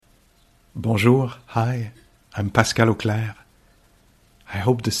Bonjour, hi, I'm Pascal Auclair. I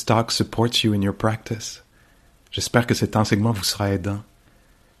hope this talk supports you in your practice. J'espère que cet enseignement vous sera aidant.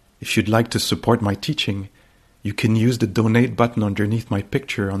 If you'd like to support my teaching, you can use the donate button underneath my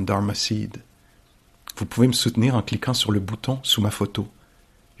picture on Dharma Seed. Vous pouvez me soutenir en cliquant sur le bouton sous ma photo.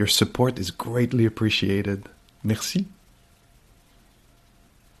 Your support is greatly appreciated. Merci.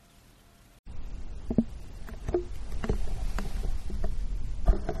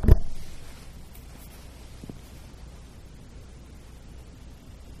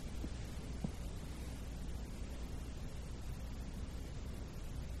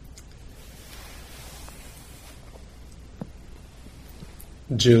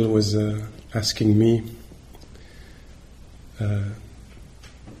 Jill was asking me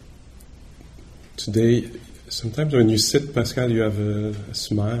today, sometimes when you sit, Pascal, you have a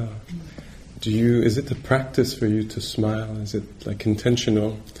smile. Is it a practice for you to smile? Is it like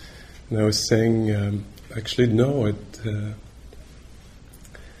intentional? And I was saying, actually no,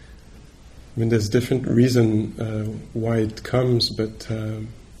 there's different reason why it comes, but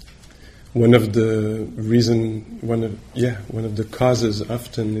one of the causes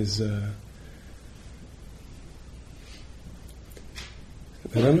often is I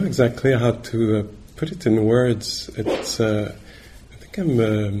don't know exactly how to put it in words. It's I think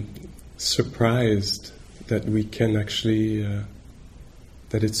I'm surprised that we can actually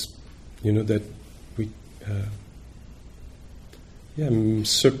that it's that we I'm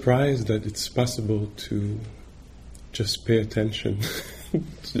surprised that it's possible to just pay attention.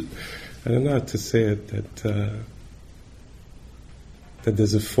 I don't know how to say it, that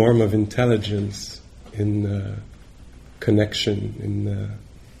there's a form of intelligence in connection, in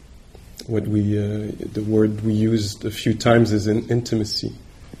what the word we used a few times is in intimacy,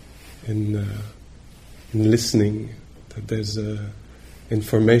 in listening, that there's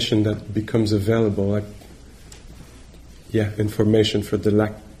information that becomes available, information for the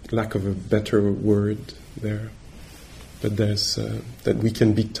lack of a better word there, but there's that we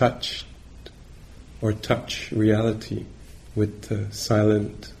can be touched, or touch reality with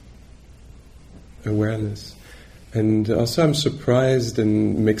silent awareness. And also I'm surprised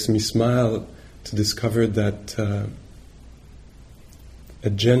and makes me smile to discover that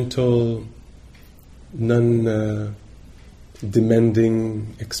a gentle,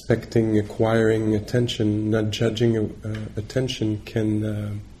 non-demanding, expecting, acquiring attention, not judging attention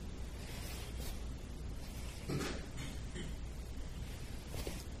can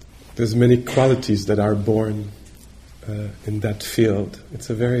there's many qualities that are born in that field. It's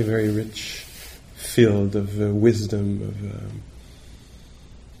a very, very rich field of wisdom.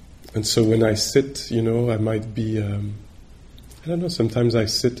 And so when I sit, I might be, I don't know, sometimes I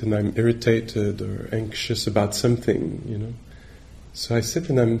sit and I'm irritated or anxious about something, So I sit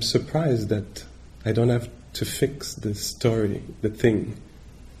and I'm surprised that I don't have to fix the story, the thing,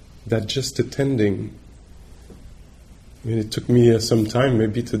 that just attending. It took me some time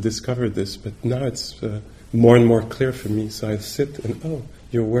maybe to discover this, but now it's more and more clear for me. So I sit and,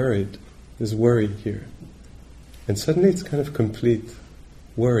 you're worried. There's worry here. And suddenly it's kind of complete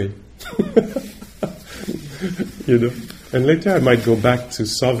worry. And later I might go back to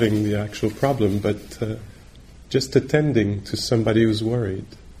solving the actual problem, but just attending to somebody who's worried,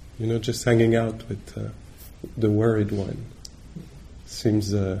 just hanging out with the worried one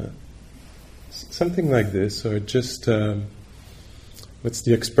seems... something like this, or just, what's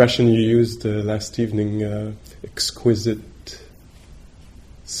the expression you used last evening? Exquisite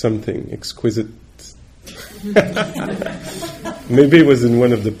something, exquisite. Maybe it was in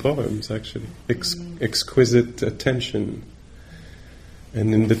one of the poems, actually. Exquisite attention.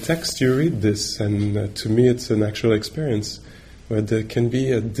 And in the text you read this, and to me it's an actual experience, where there can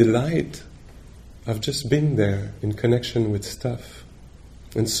be a delight of just being there in connection with stuff.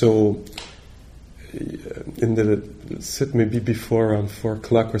 And so... in the sit maybe before around 4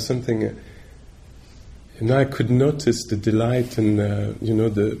 o'clock or something, I could notice the delight and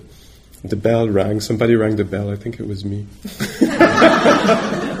the bell rang. Somebody rang the bell. I think it was me.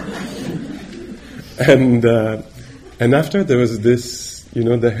 and after there was this,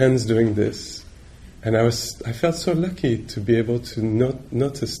 the hands doing this, and I felt so lucky to be able to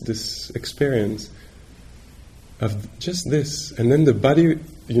notice this experience of just this, and then the body,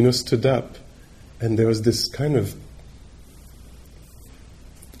 stood up. And there was this kind of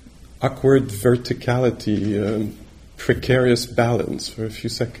awkward verticality, precarious balance for a few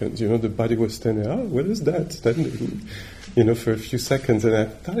seconds. The body was standing, what is that standing? For a few seconds. And I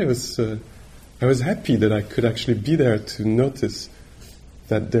thought I was happy that I could actually be there to notice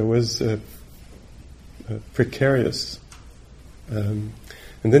that there was a precarious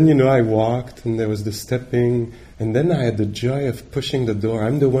And then, I walked, and there was the stepping, and then I had the joy of pushing the door.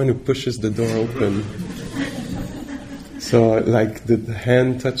 I'm the one who pushes the door open. So, like the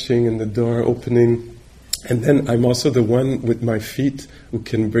hand touching and the door opening. And then I'm also the one with my feet who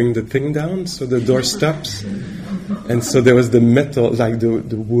can bring the thing down so the door stops. And so there was the metal, like the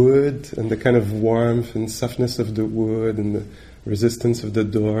wood, and the kind of warmth and softness of the wood, and the resistance of the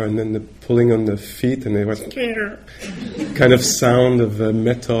door, and then the pulling on the feet, and there was kind of sound of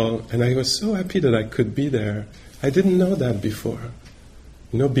metal. And I was so happy that I could be there. I didn't know that before.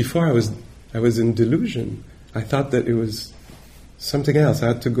 Before I was in delusion. I thought that it was something else. I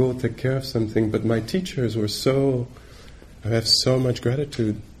had to go take care of something. But my teachers were I have so much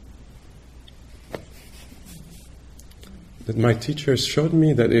gratitude that my teachers showed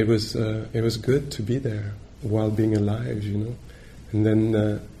me that it was good to be there while being alive, And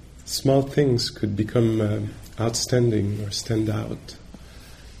then small things could become outstanding or stand out,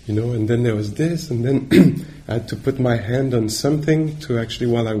 And then there was this, and then I had to put my hand on something to actually,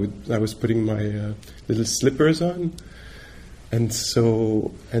 while I was putting my little slippers on, and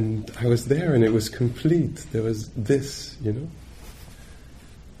I was there, and it was complete. There was this,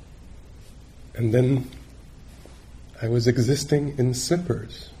 And then I was existing in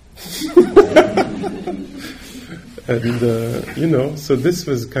slippers. And, so this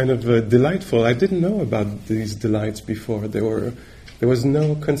was kind of delightful. I didn't know about these delights before. There was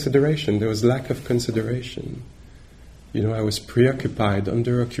no consideration. There was lack of consideration. I was preoccupied,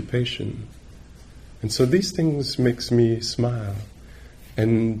 under occupation. And so these things makes me smile.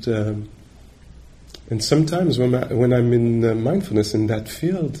 And sometimes when I'm in mindfulness in that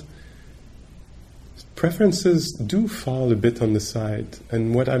field, preferences do fall a bit on the side.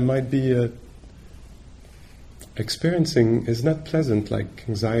 And what I might be experiencing is not pleasant, like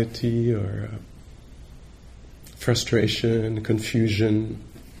anxiety or frustration, confusion.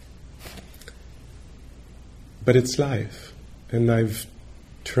 But it's life. And I've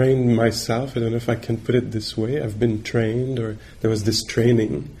trained myself, I don't know if I can put it this way, I've been trained, or there was this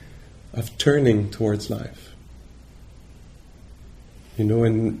training of turning towards life. And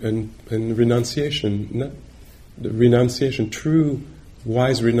renunciation, not the renunciation, true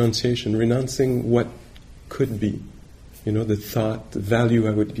wise renunciation, renouncing what could be, the thought, the value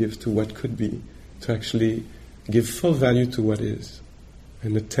I would give to what could be, to actually give full value to what is,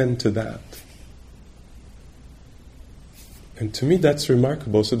 and attend to that. And to me that's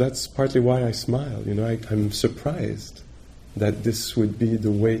remarkable, so that's partly why I smile, I'm surprised that this would be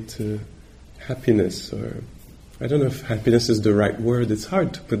the way to happiness, or I don't know if happiness is the right word, it's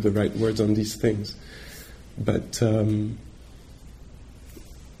hard to put the right words on these things, but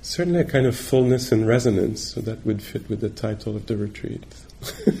certainly a kind of fullness and resonance, so that would fit with the title of the retreat.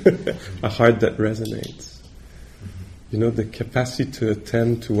 A heart that resonates. The capacity to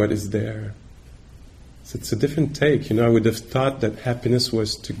attend to what is there. So it's a different take. I would have thought that happiness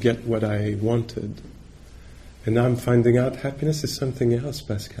was to get what I wanted. And now I'm finding out happiness is something else,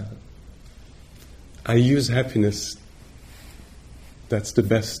 Pascal. I use happiness. That's the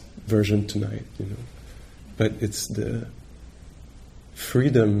best version tonight, But it's the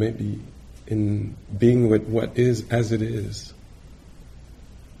freedom, maybe, in being with what is as it is.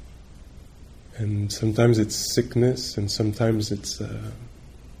 And sometimes it's sickness, and sometimes it's,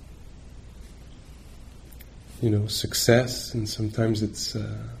 success, and sometimes it's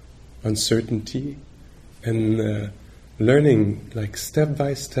uncertainty. And learning, like step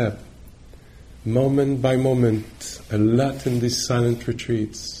by step, moment by moment, a lot in these silent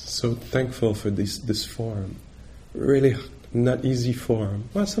retreats. So thankful for this form. Really not easy form.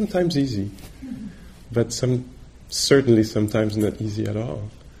 Well, sometimes easy, but certainly sometimes not easy at all.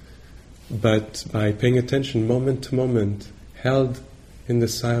 But by paying attention moment to moment, held in the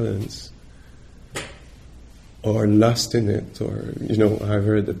silence, or lost in it, or,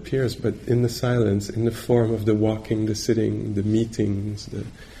 however it appears, but in the silence, in the form of the walking, the sitting, the meetings, the,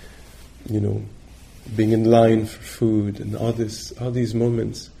 being in line for food, and all these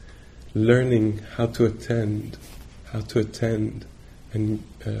moments, learning how to attend, and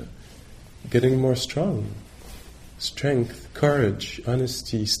getting more strong. Strength, courage,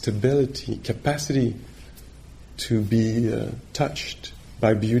 honesty, stability, capacity to be touched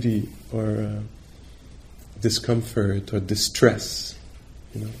by beauty or discomfort or distress,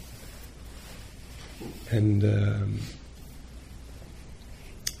 And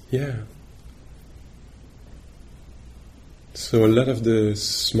so a lot of the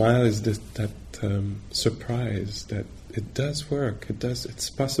smile is that surprise that it does work. It's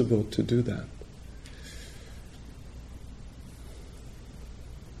possible to do that.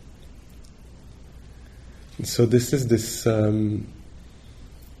 So this is this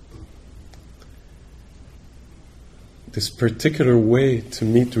this particular way to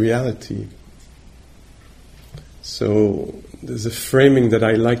meet reality. So there's a framing that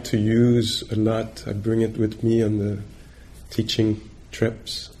I like to use a lot. I bring it with me on the teaching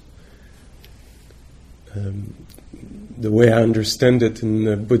trips. The way I understand it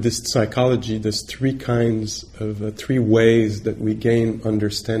in Buddhist psychology, there's three ways that we gain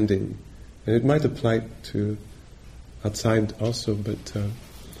understanding. And it might apply to outside also, but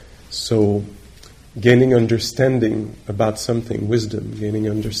so gaining understanding about something, wisdom, gaining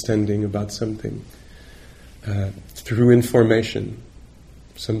understanding about something through information.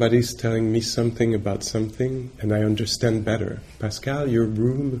 Somebody's telling me something about something and I understand better. Pascal, your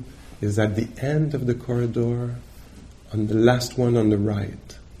room is at the end of the corridor on the last one on the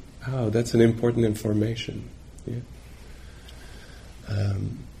right. Oh, that's an important information. Yeah.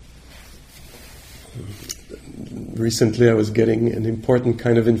 Recently I was getting an important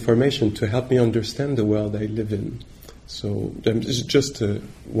kind of information to help me understand the world I live in. So this is just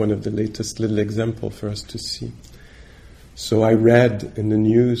one of the latest little examples for us to see. So I read in the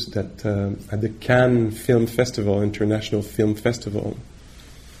news that at the Cannes Film Festival, International Film Festival,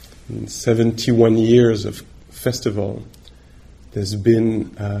 in 71 years of festival, there's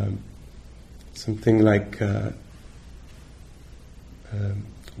been something like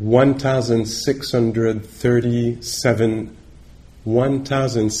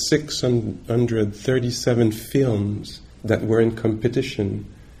 1,637 films that were in competition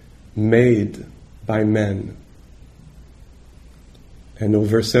made by men. And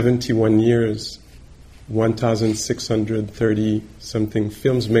over 71 years, 1,630 something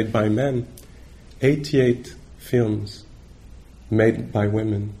films made by men, 88 films made by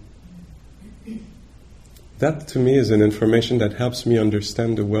women. That to me is an information that helps me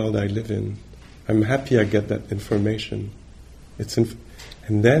understand the world I live in. I'm happy I get that information.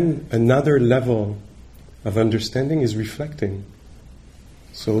 And then another level of understanding is reflecting.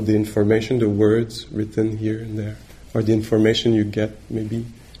 So the information, the words written here and there, or the information you get maybe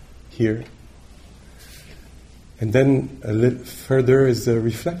here. And then a little further is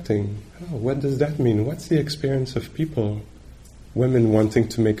reflecting. Oh, what does that mean? What's the experience of people, women wanting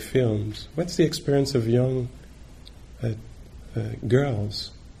to make films? What's the experience of young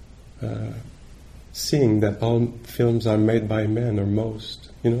girls seeing that all films are made by men, or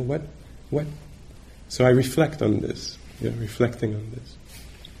most? You know, what? So I reflect on this, reflecting on this.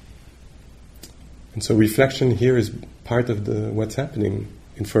 And so reflection here is part of what's happening.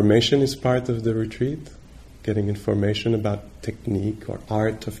 Information is part of the retreat, getting information about technique or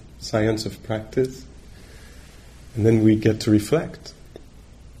art of science of practice. And then we get to reflect.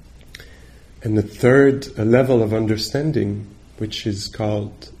 And the third level of understanding, which is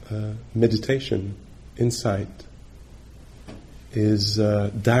called meditation, insight, is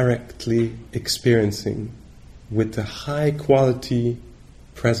directly experiencing with a high quality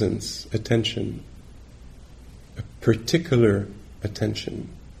presence, attention, a particular attention,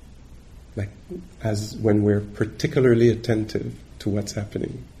 like as when we're particularly attentive to what's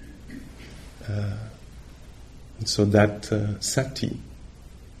happening. And so that sati,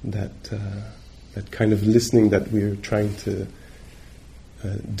 that kind of listening that we're trying to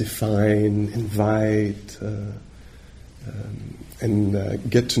define, invite, and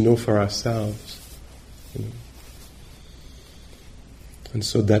get to know for ourselves. You know. And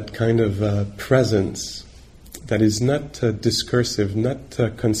so that kind of presence that is not discursive, not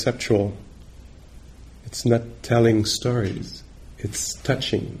conceptual. It's not telling stories. It's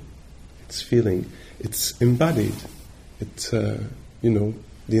touching. It's feeling. It's embodied. It's, the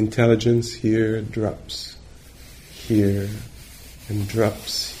intelligence here drops here and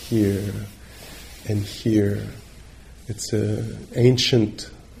drops here and here. It's an ancient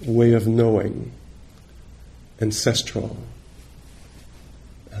way of knowing, ancestral,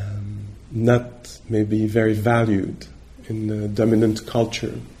 not maybe very valued in the dominant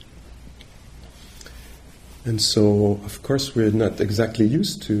culture. And so, of course, we're not exactly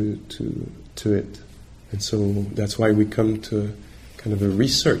used to it. And so that's why we come to kind of a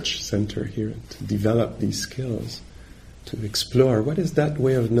research center here to develop these skills, to explore what is that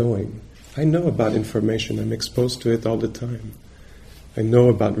way of knowing. I know about information, I'm exposed to it all the time. I know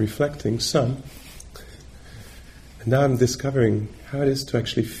about reflecting some. And now I'm discovering how it is to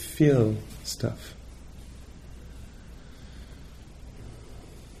actually feel stuff.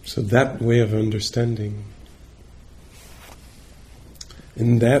 So that way of understanding.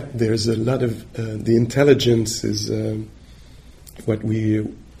 In that there's a lot of, the intelligence is what we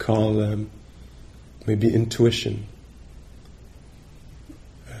call maybe intuition.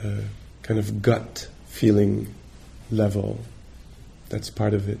 Kind of gut feeling level. That's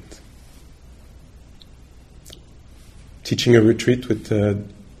part of it. teaching a retreat with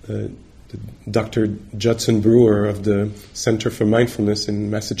Dr. Judson Brewer of the Center for Mindfulness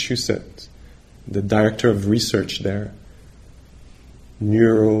in Massachusetts, the director of research there,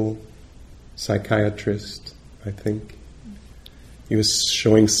 neuropsychiatrist, I think. He was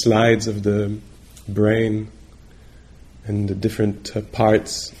showing slides of the brain and the different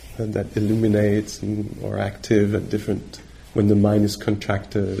parts that illuminates or active at different, when the mind is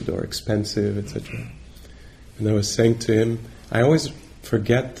contracted or expansive, etc. And I was saying to him, I always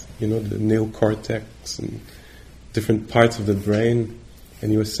forget, the neocortex and different parts of the brain. And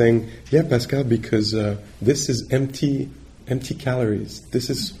he was saying, yeah, Pascal, because this is empty calories.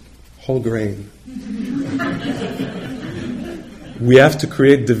 This is whole grain. We have to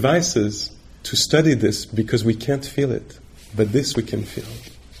create devices to study this because we can't feel it. But this we can feel.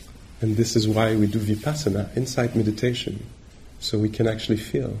 And this is why we do vipassana, insight meditation. So we can actually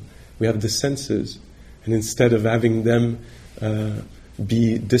feel. We have the senses. And instead of having them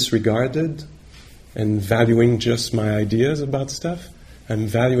be disregarded and valuing just my ideas about stuff, I'm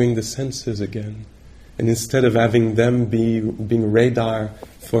valuing the senses again. And instead of having them being radar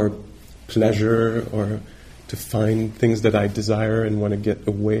for pleasure or to find things that I desire and want to get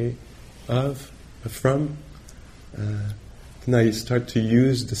away from, then I start to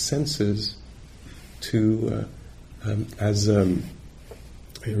use the senses to, I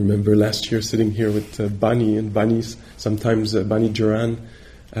remember last year sitting here with Bunny, and sometimes Bunny Duran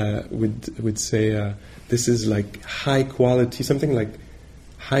would say, this is like high quality, something like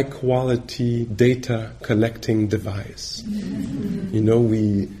high quality data collecting device.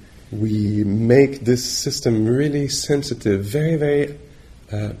 We make this system really sensitive, very, very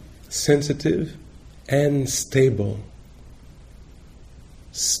sensitive and stable.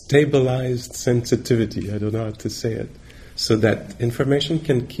 Stabilized sensitivity, I don't know how to say it, so that information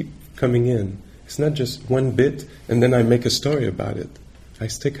can keep coming in. It's not just one bit and then I make a story about it. I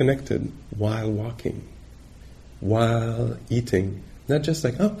stay connected while walking, while eating. Not just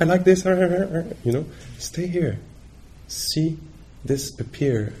like, oh, I like this, Stay here. See this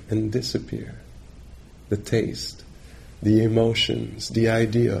appear and disappear. The taste, the emotions, the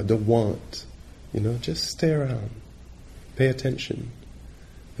idea, the want. Just stay around. Pay attention.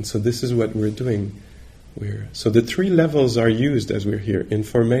 And so this is what we're doing. So the three levels are used as we're here: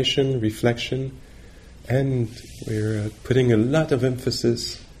 information, reflection, and we're putting a lot of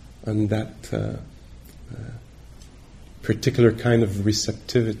emphasis on that particular kind of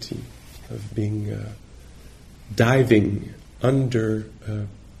receptivity, of being diving under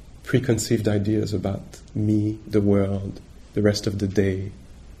preconceived ideas about me, the world, the rest of the day,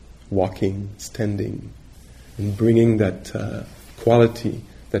 walking, standing, and bringing that quality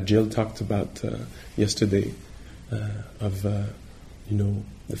that Jill talked about yesterday, of the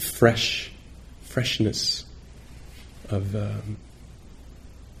freshness of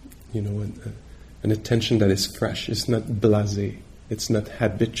an attention that is fresh. It's not blasé. It's not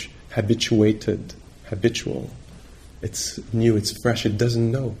habituated, habitual. It's new. It's fresh. It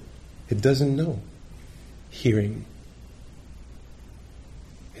doesn't know. It doesn't know hearing.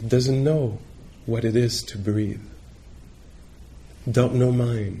 It doesn't know what it is to breathe. Don't know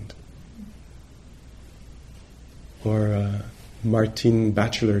mind. Or Martine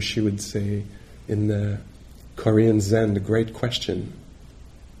Batchelor, she would say in the Korean Zen, the great question,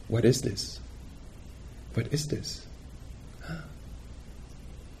 what is this? What is this?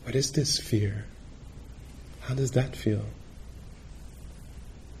 What is this fear? How does that feel?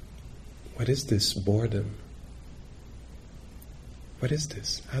 What is this boredom? What is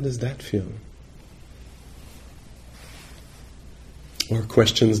this? How does that feel? Or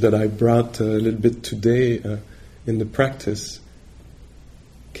questions that I brought a little bit today in the practice.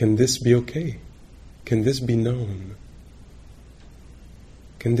 Can this be okay? Can this be known?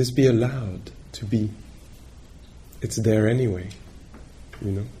 Can this be allowed to be? It's there anyway,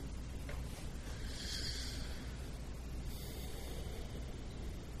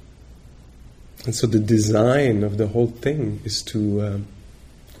 And so the design of the whole thing is to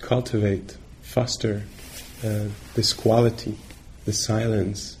cultivate, foster this quality, the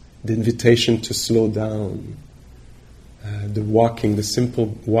silence, the invitation to slow down, the walking, the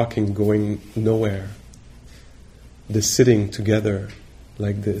simple walking going nowhere, the sitting together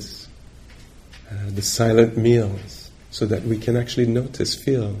like this, the silent meals, so that we can actually notice,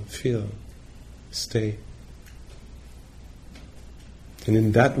 feel, stay. And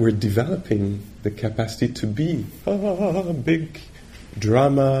in that we're developing the capacity to be big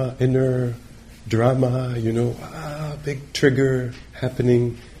drama, inner drama, big trigger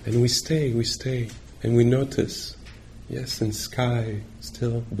happening, and we stay, and we notice, yes, and sky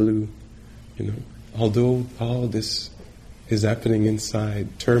still blue, although all this is happening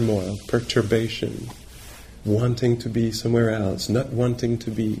inside, turmoil, perturbation, wanting to be somewhere else, not wanting to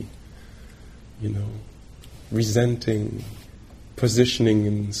be, resenting, positioning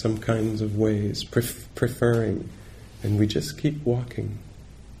in some kinds of ways, preferring, and we just keep walking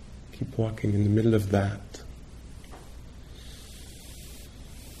in the middle of that.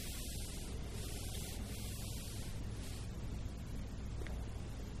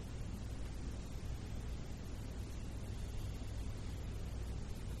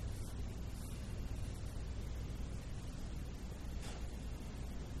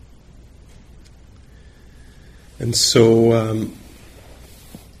 And so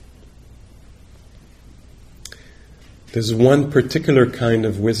there's one particular kind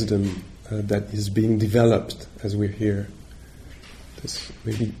of wisdom that is being developed as we're here. There's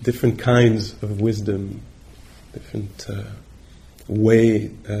maybe different kinds of wisdom, different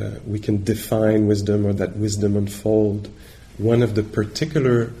way we can define wisdom or that wisdom unfold. One of the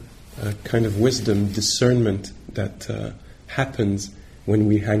particular kind of wisdom, discernment that happens when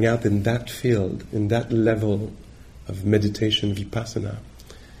we hang out in that field, in that level of meditation, vipassana,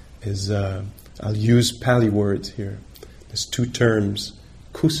 is, I'll use Pali words here. There's two terms,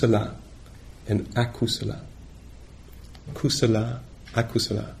 kusala and akusala. Kusala,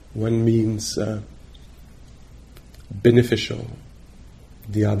 akusala. One means beneficial,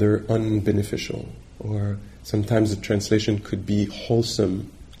 the other unbeneficial. Or sometimes the translation could be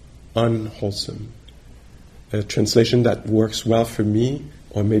wholesome, unwholesome. A translation that works well for me,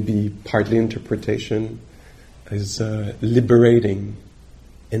 or maybe partly interpretation, is liberating,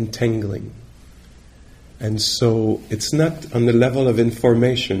 entangling. And so it's not on the level of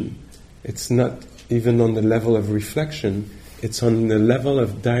information, it's not even on the level of reflection, it's on the level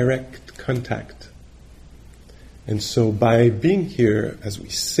of direct contact. And so by being here, as we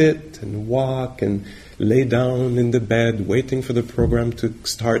sit and walk and lay down in the bed, waiting for the program to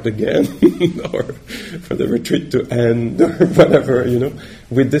start again, or for the retreat to end, or whatever,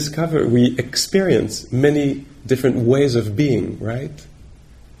 we experience many different ways of being, right?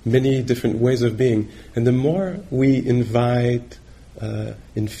 Many different ways of being. And the more we invite,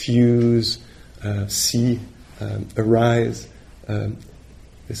 infuse, see, arise,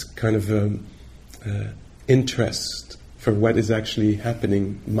 this kind of interest for what is actually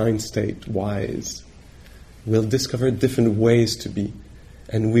happening, mind state wise, we'll discover different ways to be.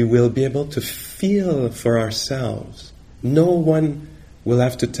 And we will be able to feel for ourselves. No one will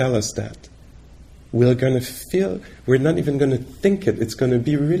have to tell us that. We're going to feel, we're not even going to think it. It's going to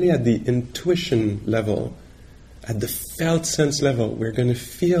be really at the intuition level, at the felt sense level. We're going to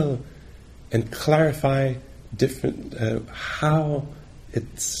feel and clarify different how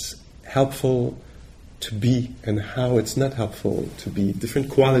it's helpful to be and how it's not helpful to be, different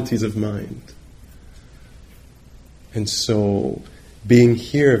qualities of mind. And so being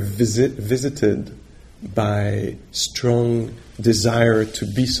here visited by strong desire to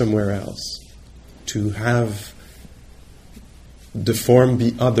be somewhere else, to have the form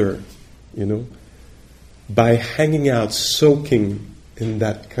be other, by hanging out, soaking in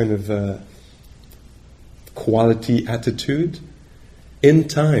that kind of quality attitude, in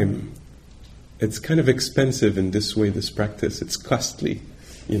time, it's kind of expensive in this way, this practice, it's costly,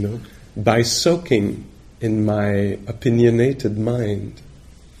 by soaking in my opinionated mind,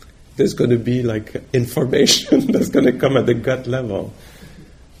 there's going to be like information that's going to come at the gut level.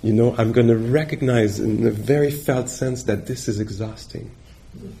 I'm going to recognize in a very felt sense that this is exhausting.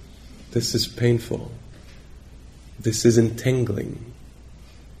 This is painful. This is entangling.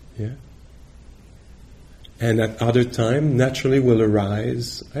 Yeah? And at other time, naturally will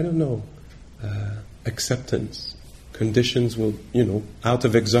arise, acceptance. Conditions will, out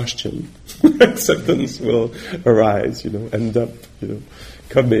of exhaustion, acceptance will arise, end up,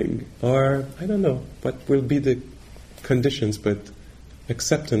 coming. Or, what will be the conditions, but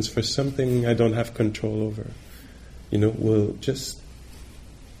acceptance for something I don't have control over, will just,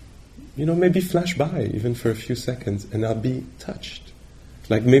 maybe flash by even for a few seconds and I'll be touched.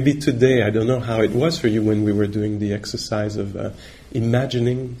 Like maybe today, I don't know how it was for you when we were doing the exercise of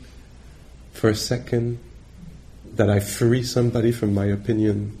imagining for a second that I free somebody from my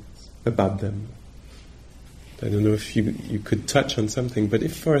opinion about them. I don't know if you could touch on something, but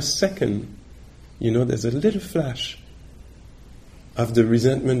if for a second, there's a little flash of the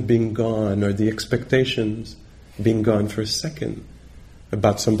resentment being gone or the expectations being gone for a second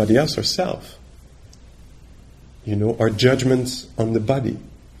about somebody else or self, or judgments on the body.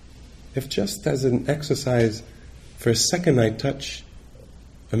 If just as an exercise, for a second I touch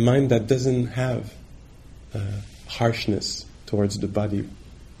a mind that doesn't have harshness towards the body,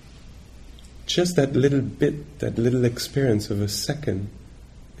 just that little bit, that little experience of a second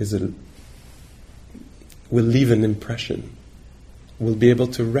will leave an impression. We'll be able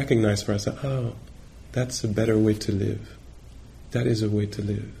to recognize for ourselves, oh, that's a better way to live. That is a way to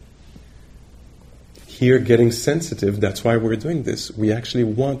live. Here, getting sensitive, that's why we're doing this. We actually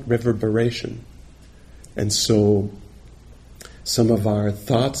want reverberation. And so some of our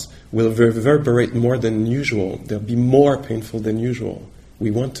thoughts will reverberate more than usual. They'll be more painful than usual.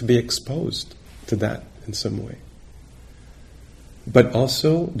 We want to be exposed to that in some way. But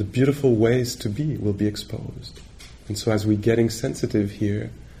also, the beautiful ways to be will be exposed. And so as we're getting sensitive here,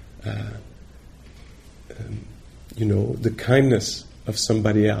 the kindness of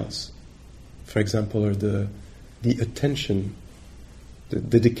somebody else, for example, or the attention, the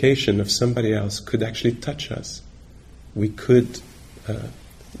dedication of somebody else could actually touch us. We could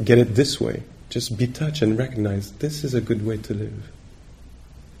get it this way. Just be touched and recognize this is a good way to live.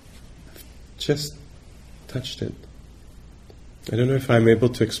 I've just touched it. I don't know if I'm able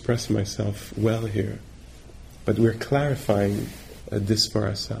to express myself well here, but we're clarifying this for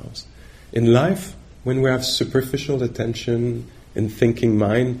ourselves. In life, when we have superficial attention in thinking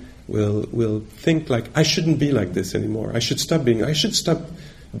mind, we'll think like, I shouldn't be like this anymore. I should stop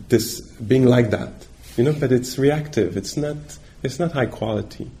this being like that. But it's reactive. It's not high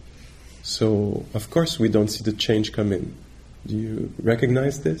quality. So, of course, we don't see the change come in. Do you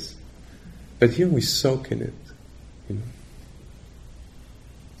recognize this? But here we soak in it.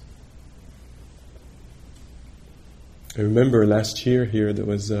 I remember last year here there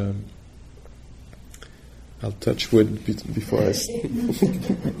was I'll touch wood before I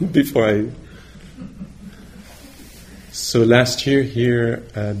So last year here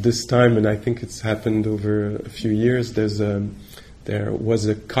this time, and I think it's happened over a few years, there was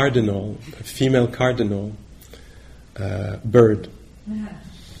a cardinal, a female cardinal bird.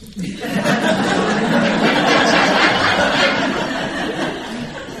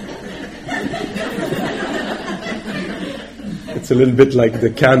 It's a little bit like the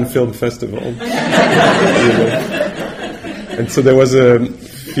Cannes Film Festival. And so there was a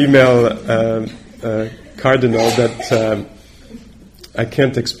female cardinal that I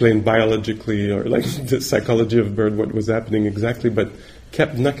can't explain biologically or like the psychology of bird what was happening exactly, but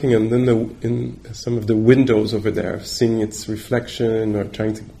kept knocking on in some of the windows over there, seeing its reflection or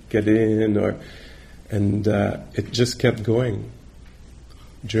trying to get in, and it just kept going.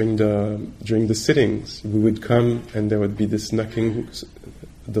 During the sittings, we would come and there would be this knocking.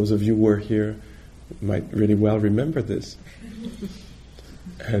 Those of you who were here might really well remember this.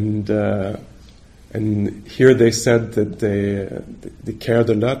 And here they said that they cared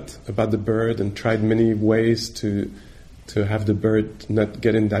a lot about the bird and tried many ways to have the bird not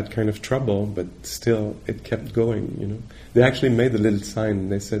get in that kind of trouble, but still it kept going. They actually made a little sign.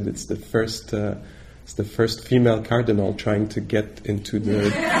 They said it's the first female cardinal trying to get into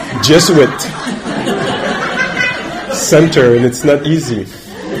the Jesuit center, and it's not easy.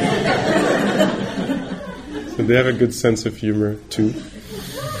 So they have a good sense of humor too.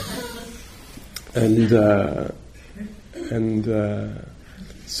 And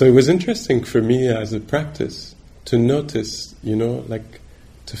so it was interesting for me as a practice to notice,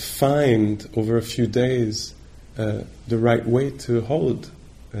 to find over a few days the right way to hold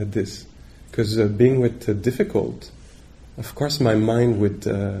this. Because being with difficult, of course my mind would,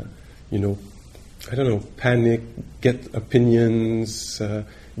 panic, get opinions,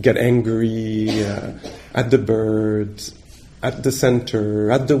 get angry at the birds, at the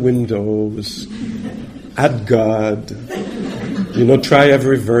center, at the windows, at God, try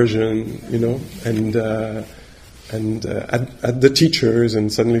every version, and at the teachers,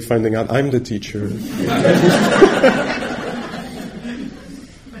 and suddenly finding out I'm the teacher.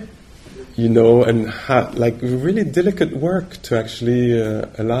 And really delicate work to actually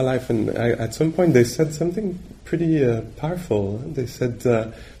allow life. And at some point they said something pretty powerful. They said,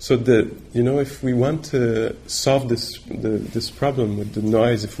 if we want to solve this problem with the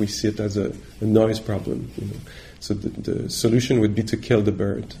noise, if we see it as a noise problem, so the solution would be to kill the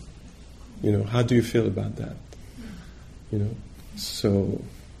bird. How do you feel about that? So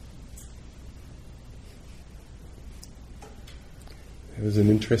it was an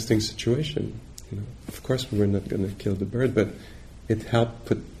interesting situation. Of course we were not going to kill the bird, but it helped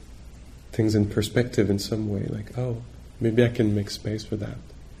put things in perspective in some way, like, oh, maybe I can make space for that.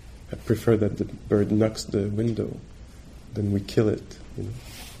 I prefer that the bird knocks the window than we kill it.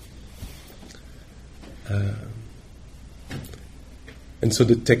 And so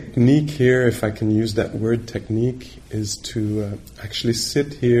the technique here, if I can use that word technique, is to actually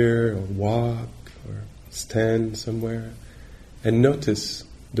sit here or walk or stand somewhere and notice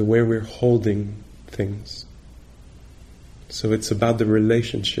the way we're holding things. So it's about the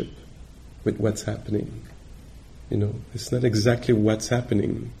relationship with what's happening. It's not exactly what's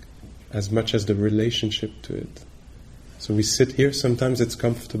happening as much as the relationship to it. So we sit here, sometimes it's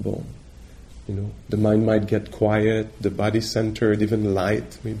comfortable. The mind might get quiet, the body centered, even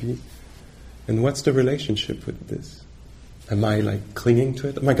light maybe. And what's the relationship with this? Am I like clinging to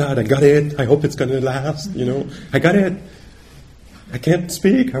it? Oh my God, I got it. I hope it's going to last. I got it. I can't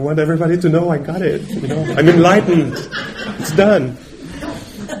speak. I want everybody to know I got it. I'm enlightened. It's done.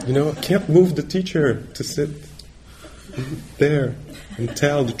 I can't move the teacher to sit there and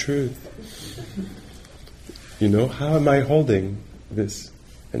tell the truth. How am I holding this?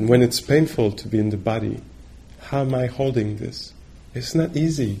 And when it's painful to be in the body, how am I holding this? It's not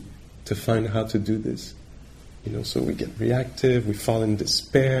easy to find how to do this. So we get reactive, we fall in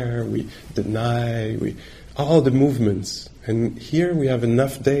despair, we deny, all the movements. And here we have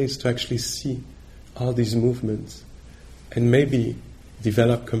enough days to actually see all these movements and maybe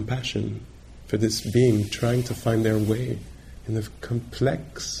develop compassion for this being trying to find their way in the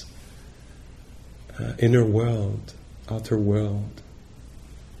complex inner world, outer world.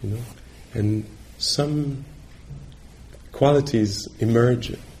 And some qualities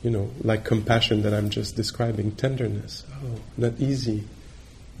emerge, like compassion that I'm just describing, tenderness. Oh, not easy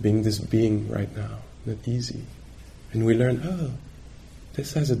being this being right now, not easy. And we learn,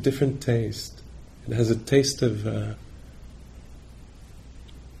 this has a different taste. It has a taste of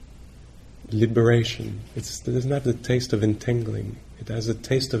liberation. It doesn't have the taste of entangling. It has a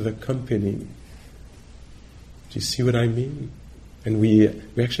taste of accompanying. Do you see what I mean? And we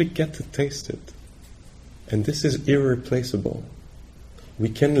actually get to taste it. And this is irreplaceable. We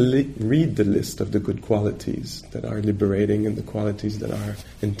can read the list of the good qualities that are liberating and the qualities that are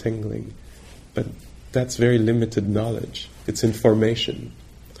entangling. But that's very limited knowledge. It's information.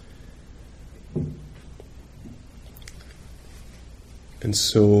 And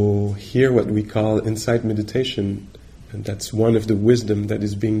so here what we call insight meditation, and that's one of the wisdom that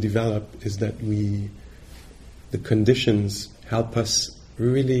is being developed, is that the conditions help us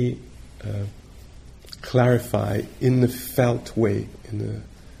really clarify in the felt way,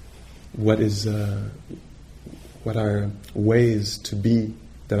 what are ways to be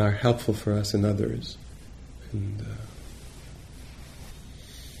that are helpful for us and others. And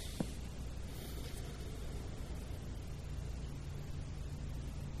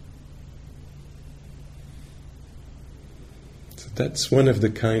so that's one of the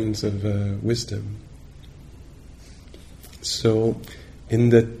kinds of wisdom. So in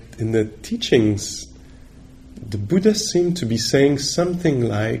the teachings, the Buddha seemed to be saying something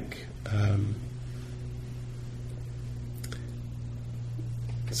like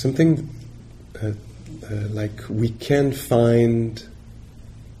like we can find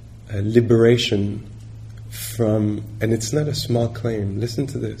liberation from, and it's not a small claim, listen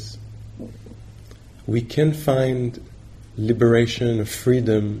to this, we can find liberation or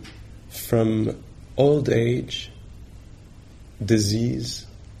freedom from old age, disease,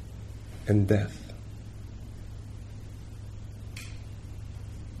 and death.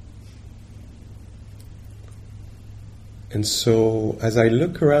 And so, as I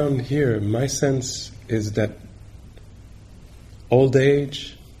look around here, my sense is that old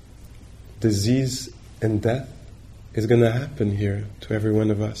age, disease, and death is going to happen here to every one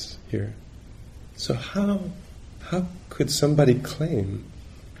of us here. So how could somebody claim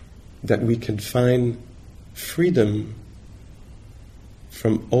that we can find freedom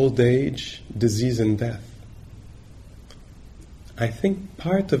from old age, disease, and death? I think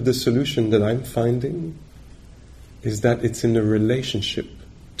part of the solution that I'm finding is that it's in a relationship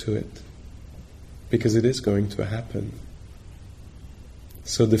to it, because it is going to happen.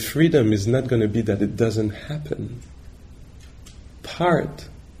 So the freedom is not going to be that it doesn't happen. Part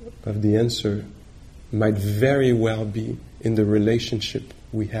of the answer might very well be in the relationship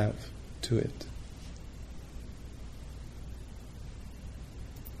we have to it.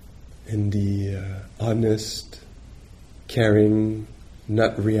 In the honest, caring,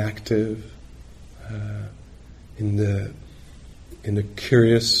 not reactive, in the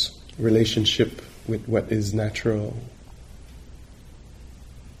curious relationship with what is natural,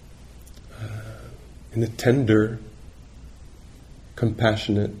 in a tender,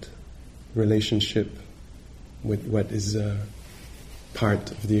 compassionate relationship with what is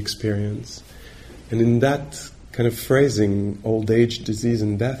part of the experience. And in that kind of phrasing, old age, disease,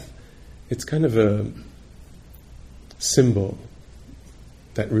 and death, it's kind of a symbol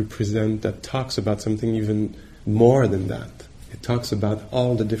that talks about something even more than that. It talks about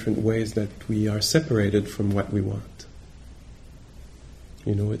all the different ways that we are separated from what we want.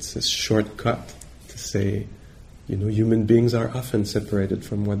 It's a shortcut to say, human beings are often separated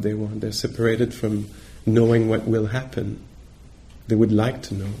from what they want. They're separated from knowing what will happen. They would like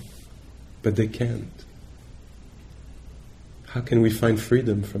to know, but they can't. How can we find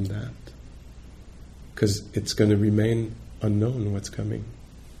freedom from that? Because it's going to remain unknown what's coming.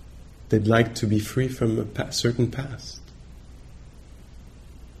 They'd like to be free from a certain past.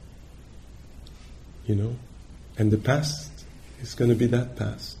 And the past is going to be that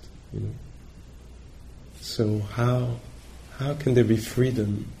past. So how can there be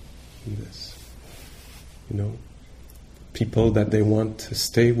freedom in this? People that they want to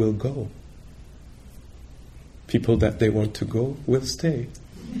stay will go. People that they want to go will stay.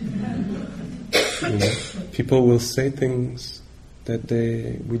 People will say things that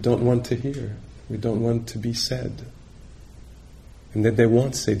we don't want to hear, we don't want to be said, and that they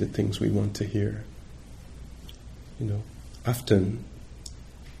won't say the things we want to hear. Often,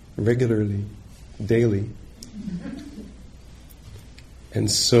 regularly, daily. And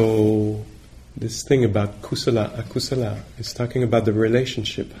so this thing about kusala, akusala is talking about the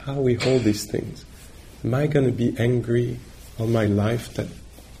relationship, how we hold these things. Am I going to be angry all my life that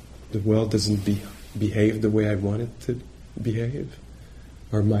the world doesn't behave the way I want it to behave?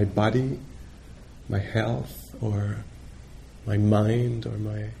 Or my body, my health, or my mind, or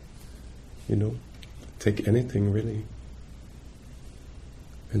my, take anything really.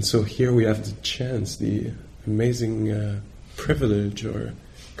 And so here we have the chance, the amazing privilege or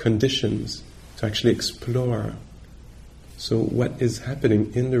conditions to actually explore. So what is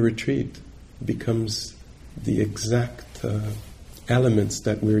happening in the retreat becomes the exact elements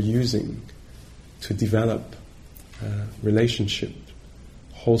that we're using to develop relationship,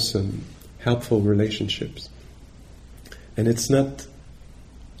 wholesome, helpful relationships. And it's not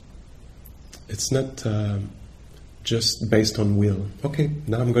just based on will. Okay,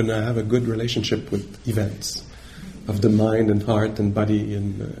 now I'm going to have a good relationship with events of the mind and heart and body,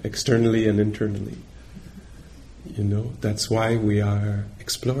 and externally and internally. That's why we are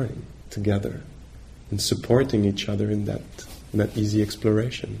exploring together and supporting each other in that easy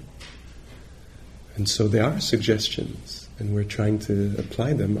exploration. And so there are suggestions, and we're trying to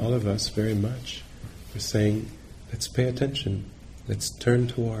apply them, all of us, very much. We're saying, let's pay attention, let's turn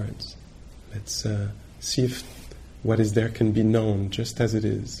towards, let's see if what is there can be known just as it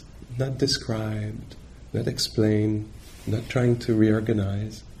is, not described, not explained, not trying to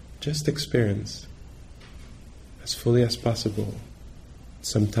reorganize, just experience as fully as possible.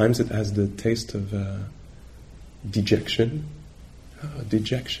 Sometimes it has the taste of dejection.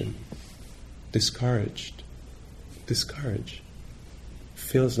 Dejection. Discouraged.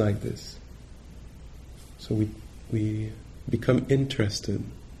 Feels like this. So we become interested.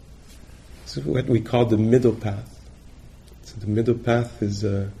 This is what we call the middle path. So the middle path is,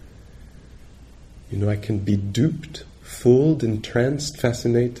 I can be duped, fooled, entranced,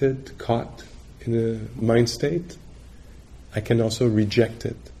 fascinated, caught in a mind state. I can also reject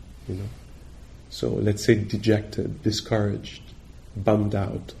it, So let's say dejected, discouraged, bummed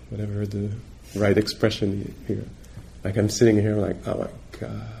out, whatever the right expression here. Like I'm sitting here like, oh my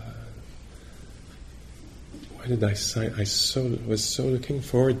God, why did I sign? I was so looking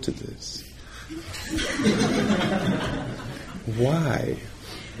forward to this. Why?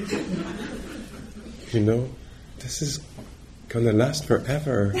 This is gonna last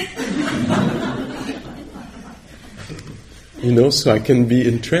forever. So I can be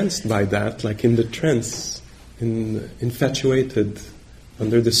entranced by that, like in the trance, infatuated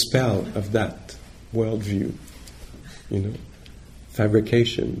under the spell of that worldview,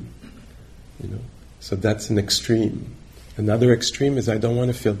 fabrication, So that's an extreme. Another extreme is I don't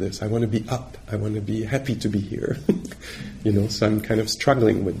want to feel this. I want to be up. I want to be happy to be here. So I'm kind of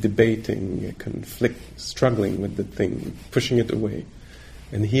struggling with debating, struggling with the thing, pushing it away.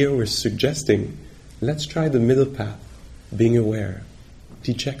 And here we're suggesting, let's try the middle path, being aware,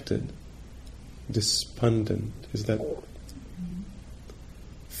 dejected, despondent. Is that?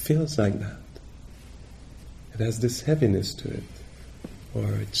 Feels like that. It has this heaviness to it.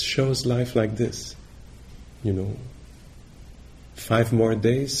 Or it shows life like this. 5 more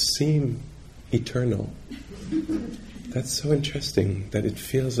days seem eternal. That's so interesting that it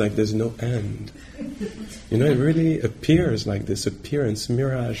feels like there's no end. It really appears like this appearance,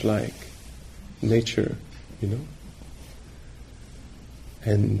 mirage-like nature,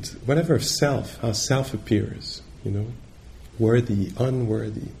 And whatever how self appears, worthy,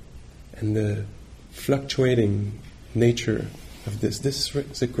 unworthy, and the fluctuating nature of this. This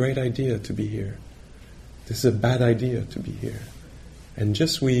is a great idea to be here. This is a bad idea to be here. And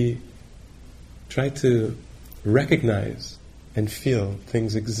just we try to recognize and feel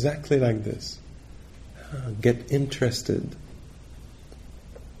things exactly like this. Get interested.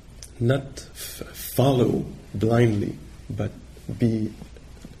 Not follow blindly, but be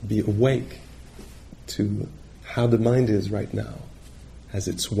awake to how the mind is right now, as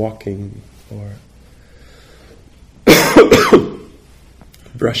it's walking or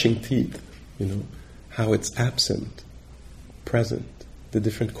brushing teeth, how it's absent, present, the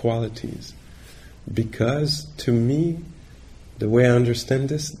different qualities. Because to me, the way I understand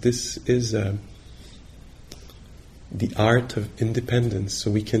this is the art of independence, so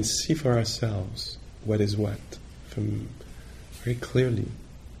we can see for ourselves what is what from very clearly.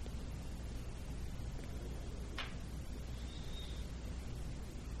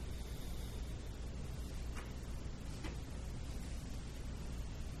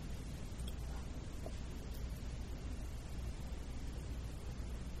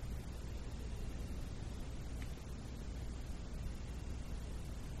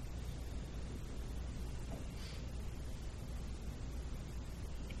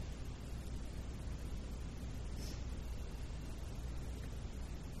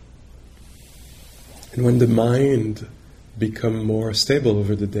 And when the mind becomes more stable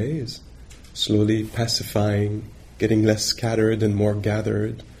over the days, slowly pacifying, getting less scattered and more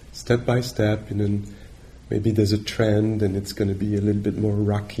gathered, step by step, and then maybe there's a trend and it's going to be a little bit more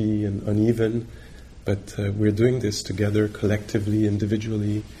rocky and uneven, but we're doing this together, collectively,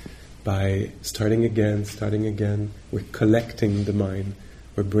 individually, by starting again. We're collecting the mind,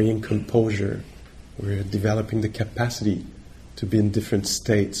 we're bringing composure, we're developing the capacity to be in different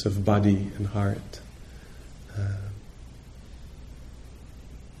states of body and heart.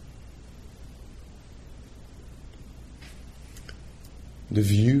 The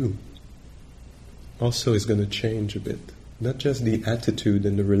view also is going to change a bit. Not just the attitude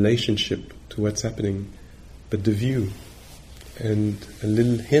and the relationship to what's happening, but the view. And a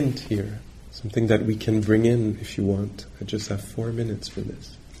little hint here, something that we can bring in if you want. I just have 4 minutes for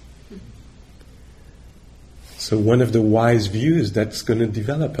this. So one of the wise views that's going to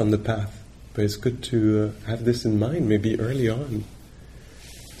develop on the path, but it's good to have this in mind maybe early on,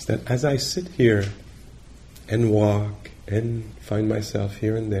 is that as I sit here and walk and find myself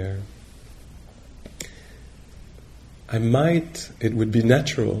here and there, it would be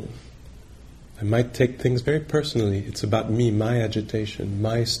natural, I might take things very personally. It's about me, my agitation,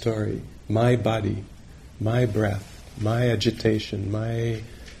 my story, my body, my breath, my agitation, my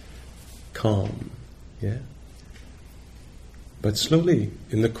calm. Yeah? But slowly,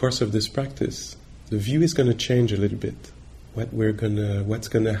 in the course of this practice, the view is going to change a little bit. What's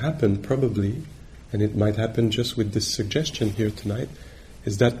going to happen probably, and it might happen just with this suggestion here tonight,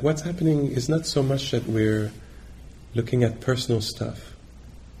 is that what's happening is not so much that we're looking at personal stuff,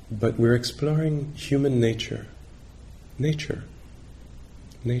 but we're exploring human nature. Nature.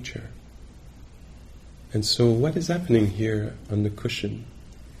 And so what is happening here on the cushion,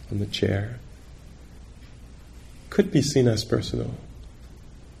 on the chair, could be seen as personal.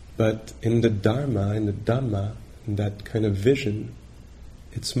 But in the Dharma, in the Dhamma, in that kind of vision,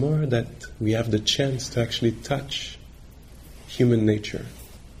 it's more that we have the chance to actually touch human nature.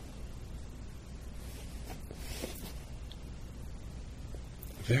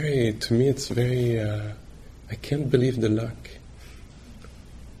 To me it's very, I can't believe the luck.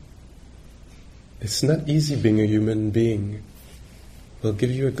 It's not easy being a human being. We'll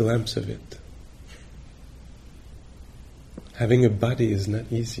give you a glimpse of it. Having a body is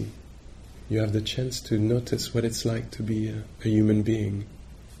not easy. You have the chance to notice what it's like to be a human being.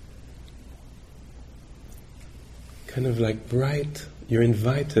 Kind of like you're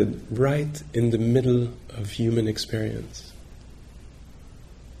invited right in the middle of human experience.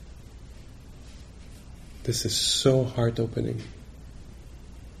 This is so heart-opening.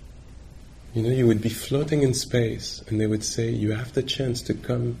 You would be floating in space and they would say, you have the chance to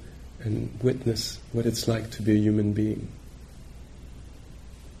come and witness what it's like to be a human being.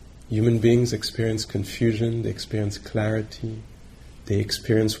 Human beings experience confusion, they experience clarity, they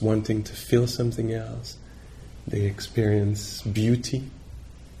experience wanting to feel something else, they experience beauty,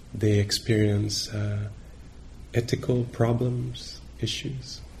 they experience ethical problems,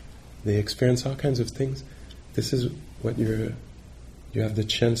 issues, they experience all kinds of things. This is what you have the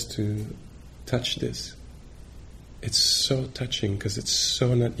chance to touch this. It's so touching because it's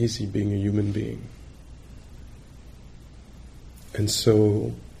so not easy being a human being. And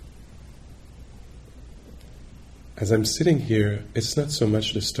so, as I'm sitting here, it's not so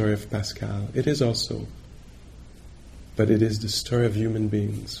much the story of Pascal. It is also. But it is the story of human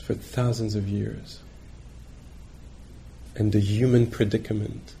beings for thousands of years. And the human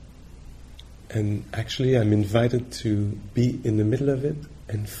predicament. And actually I'm invited to be in the middle of it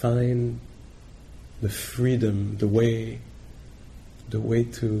and find the freedom, the way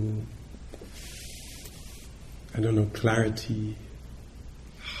to, I don't know, clarity,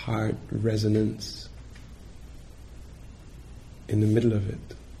 heart resonance in the middle of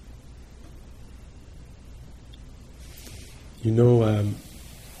it. You know,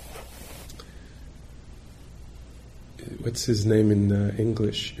 what's his name in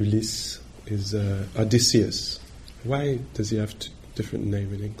English? Ulysses is Odysseus. Why does he have different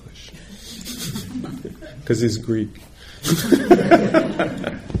name in English? Because he's Greek.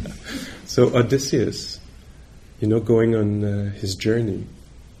 So Odysseus, you know, going on his journey.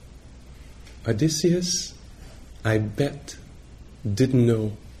 Odysseus, I bet, didn't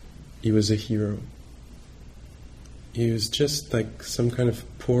know he was a hero. He was just like some kind of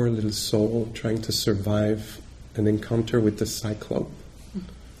poor little soul trying to survive an encounter with the Cyclope,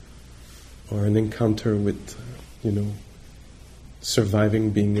 or an encounter with, you know,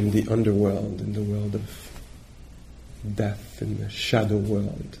 surviving being in the underworld, in the world of death, in the shadow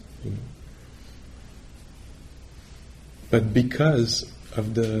world, you know. But because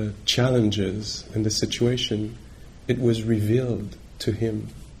of the challenges and the situation, it was revealed to him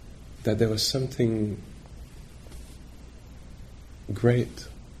that there was something great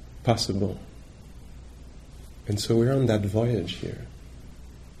possible. And so we're on that voyage here.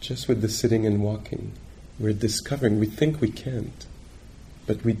 Just with the sitting and walking, we're discovering, we think we can't,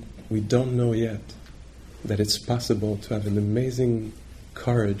 but we don't know yet that it's possible to have an amazing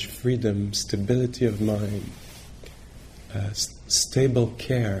courage, freedom, stability of mind, stable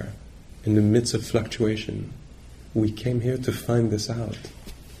care in the midst of fluctuation. We came here to find this out.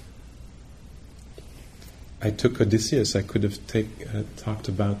 I took Odysseus. I could have talked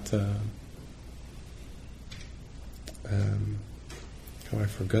about I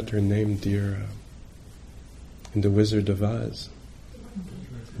forgot her name, dear, in The Wizard of Oz.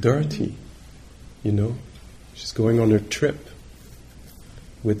 Dorothy, you know, she's going on her trip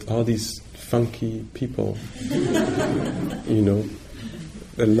with all these funky people, you know,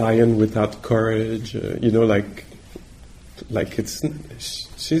 a lion without courage, you know, like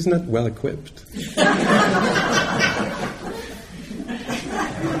she's not well equipped.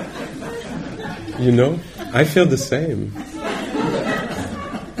 You know, I feel the same.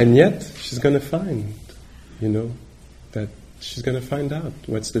 And yet, she's going to find, you know, that she's going to find out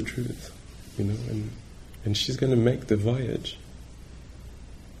what's the truth, you know, and she's going to make the voyage.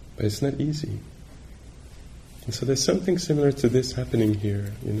 But it's not easy. And so there's something similar to this happening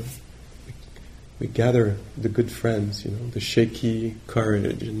here, you know. We gather the good friends, you know, the shaky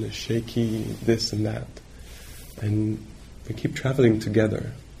courage and the shaky this and that. And we keep traveling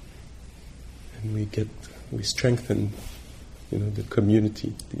together. And we strengthen, you know, the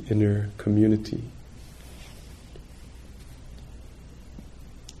community, the inner community.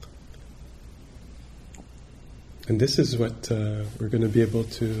 And this is what we're going to be able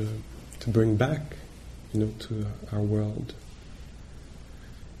to bring back, you know, to our world.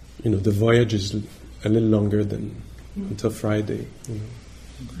 You know, the voyage is a little longer than until Friday, you know.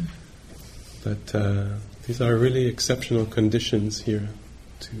 But these are really exceptional conditions here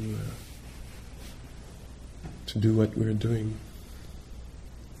to do what we're doing.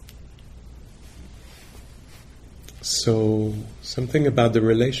 So, something about the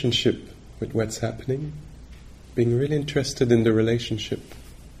relationship with what's happening, being really interested in the relationship.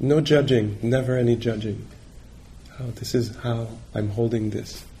 No judging, never any judging. Oh, this is how I'm holding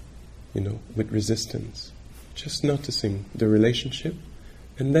this, you know, with resistance. Just noticing the relationship,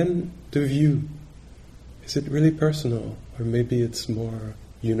 and then the view. Is it really personal, or maybe it's more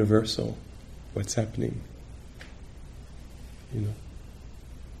universal, what's happening? You know.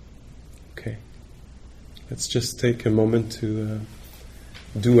 Okay. Let's just take a moment to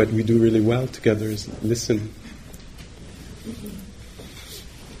do what we do really well together, is listen.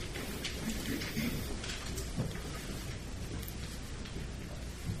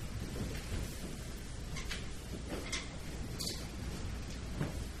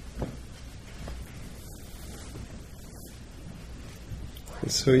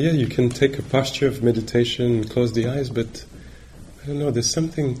 So yeah, you can take a posture of meditation and close the eyes, but I don't know, there's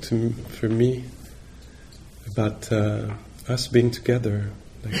something for me about us being together,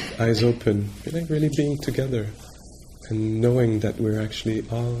 like eyes open, like really being together and knowing that we're actually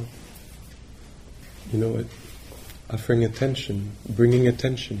all, you know, offering attention, bringing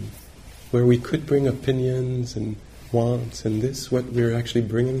attention, where we could bring opinions and wants and this, what we're actually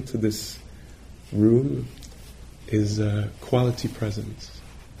bringing to this room is quality presence.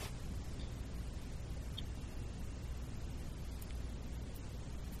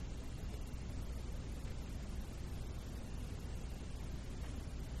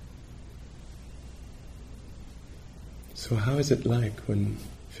 So how is it like when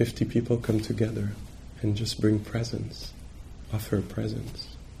 50 people come together and just bring presence, offer presence?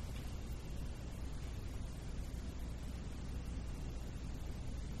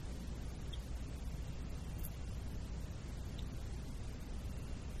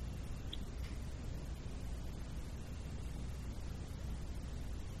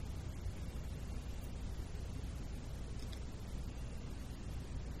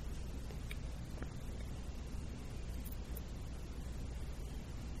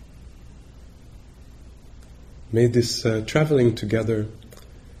 May this traveling together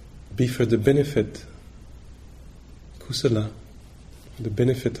be for the benefit, kusala, the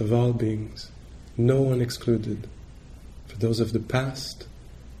benefit of all beings, no one excluded, for those of the past,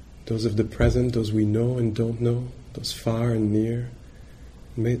 those of the present, those we know and don't know, those far and near.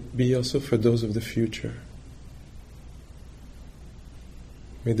 May it be also for those of the future.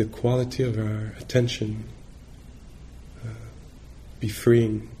 May the quality of our attention be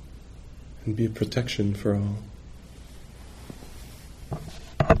freeing and be a protection for all.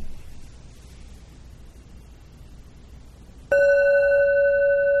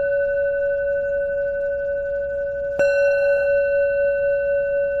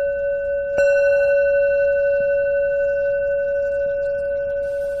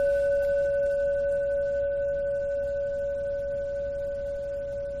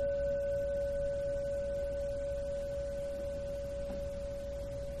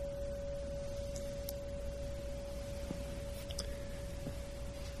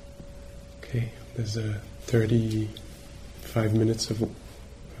 Okay, there's 35 minutes of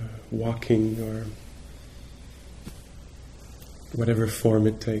walking or whatever form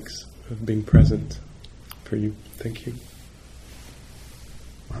it takes of being present for you. Thank you.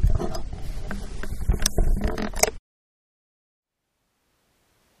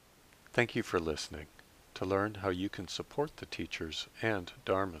 Thank you for listening. To learn how you can support the teachers and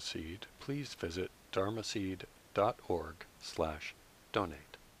Dharma Seed, please visit dharmaseed.org/donate.